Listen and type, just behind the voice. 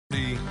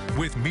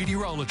with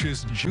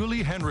meteorologist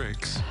Julie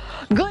Henricks.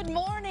 Good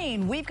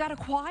morning. We've got a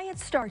quiet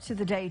start to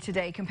the day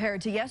today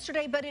compared to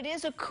yesterday, but it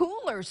is a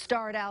cooler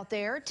start out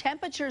there.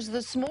 Temperatures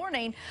this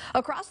morning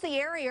across the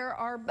area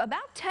are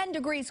about 10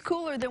 degrees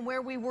cooler than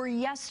where we were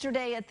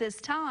yesterday at this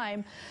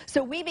time.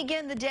 So we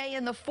begin the day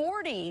in the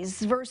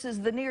 40s versus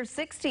the near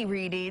 60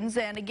 readings.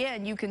 And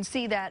again, you can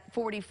see that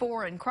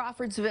 44 in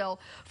Crawfordsville,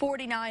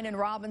 49 in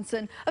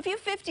Robinson, a few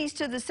 50s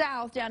to the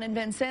south. Down in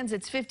Vincennes,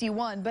 it's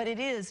 51, but it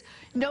is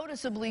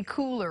noticeably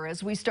cooler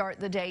as we start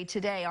the day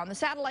today. On the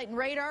satellite and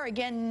radar,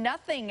 again,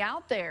 nothing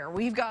out there.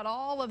 We've got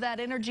all of that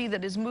energy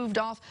that has moved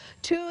off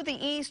to the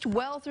east,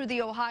 well through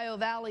the Ohio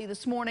Valley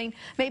this morning.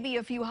 Maybe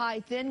a few high,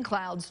 thin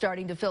clouds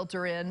starting to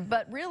filter in,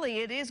 but really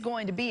it is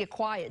going to be a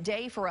quiet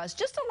day for us.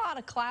 Just a lot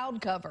of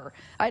cloud cover.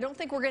 I don't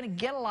think we're going to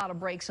get a lot of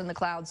breaks in the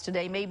clouds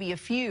today, maybe a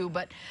few,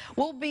 but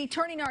we'll be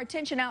turning our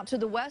attention out to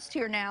the west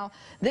here now.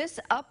 This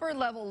upper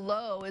level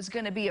low is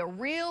going to be a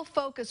real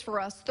focus for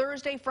us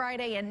Thursday,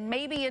 Friday, and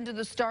maybe into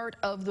the start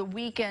of the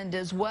weekend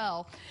as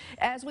well.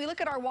 As we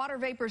look at our water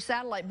vapor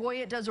satellite, boy,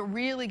 it does a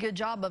really good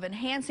job of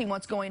enhancing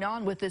what's going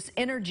on with this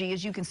energy.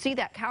 As you can see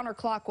that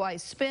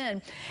counterclockwise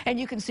spin, and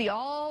you can see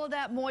all of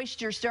that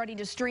moisture starting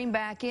to stream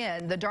back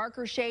in. The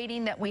darker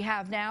shading that we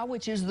have now,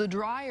 which is the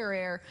drier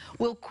air,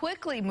 will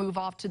quickly move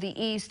off to the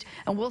east,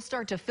 and we'll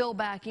start to fill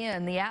back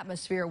in the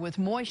atmosphere with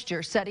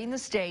moisture, setting the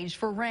stage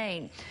for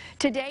rain.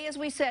 Today, as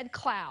we said,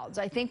 clouds.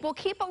 I think we'll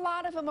keep a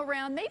lot of them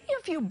around, maybe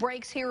a few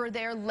breaks here or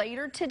there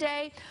later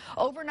today.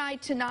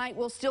 Overnight tonight,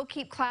 we'll still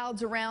keep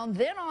clouds around.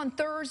 Then on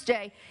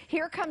Thursday,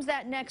 here comes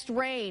that next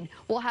rain.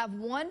 We'll have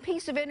one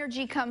piece of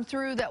energy come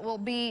through that will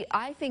be,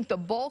 I think, the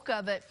bulk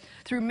of it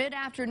through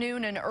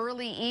mid-afternoon and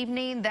early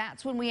evening.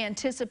 That's when we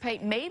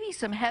anticipate maybe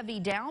some heavy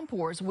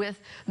downpours with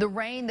the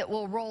rain that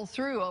will roll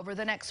through over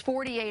the next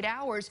 48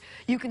 hours.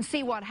 You can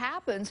see what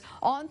happens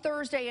on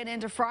Thursday and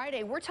into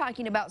Friday. We're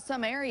talking about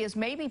some areas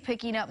maybe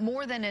picking up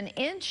more than an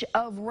inch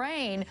of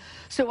rain.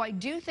 So I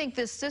do think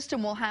this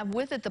system will have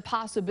with it the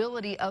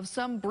possibility of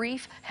some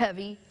brief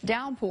heavy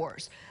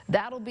downpours.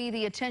 That'll be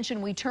the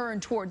attention we turn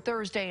toward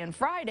Thursday and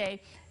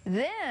Friday.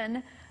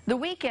 Then the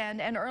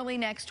weekend and early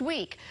next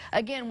week.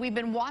 Again, we've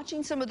been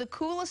watching some of the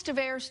coolest of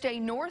air stay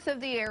north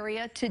of the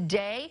area.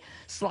 Today,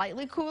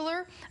 slightly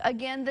cooler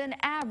again than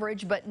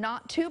average, but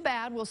not too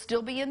bad. We'll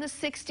still be in the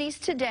 60s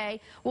today.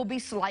 We'll be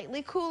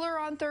slightly cooler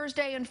on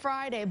Thursday and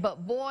Friday,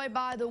 but boy,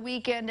 by the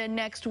weekend and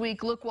next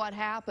week, look what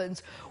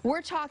happens.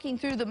 We're talking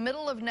through the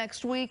middle of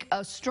next week,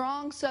 a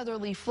strong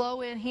southerly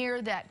flow in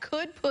here that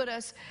could put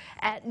us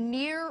at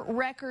near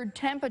record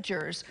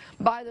temperatures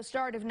by the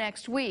start of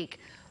next week.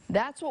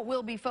 That's what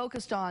we'll be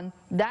focused on.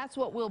 That's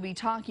what we'll be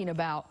talking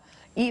about,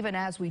 even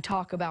as we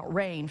talk about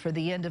rain for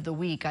the end of the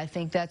week. I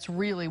think that's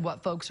really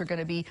what folks are going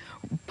to be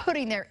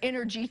putting their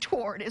energy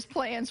toward, is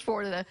plans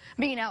for the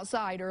being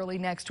outside early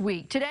next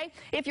week. Today,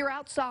 if you're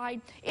outside,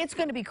 it's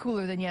going to be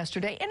cooler than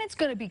yesterday, and it's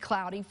going to be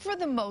cloudy for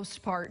the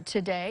most part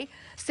today.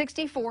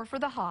 64 for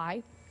the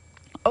high.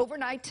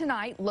 Overnight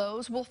tonight,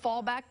 lows will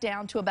fall back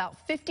down to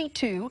about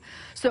 52,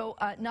 so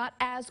not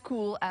as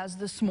cool as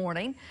this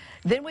morning.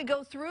 Then we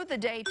go through the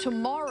day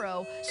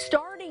tomorrow,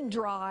 starting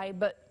dry,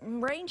 but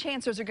rain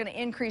chances are going to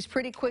increase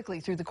pretty quickly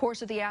through the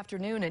course of the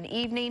afternoon and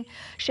evening.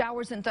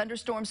 Showers and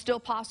thunderstorms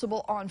still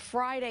possible on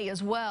Friday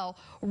as well.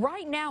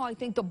 Right now, I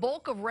think the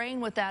bulk of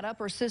rain with that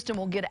upper system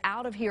will get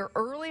out of here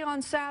early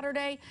on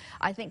Saturday.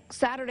 I think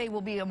Saturday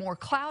will be a more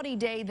cloudy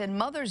day than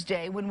Mother's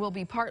Day, when we'll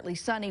be partly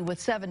sunny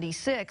with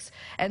 76.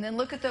 And then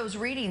look at those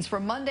readings for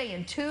Monday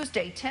and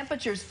Tuesday.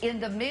 Temperatures in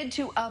the mid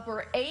to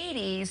upper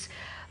 80s.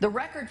 The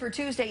record for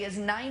Tuesday is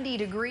 90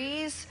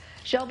 degrees.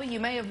 Shelby, you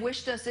may have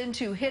wished us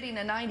into hitting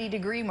a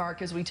 90-degree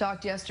mark as we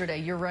talked yesterday.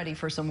 You're ready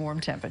for some warm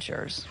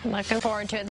temperatures. Looking forward to it.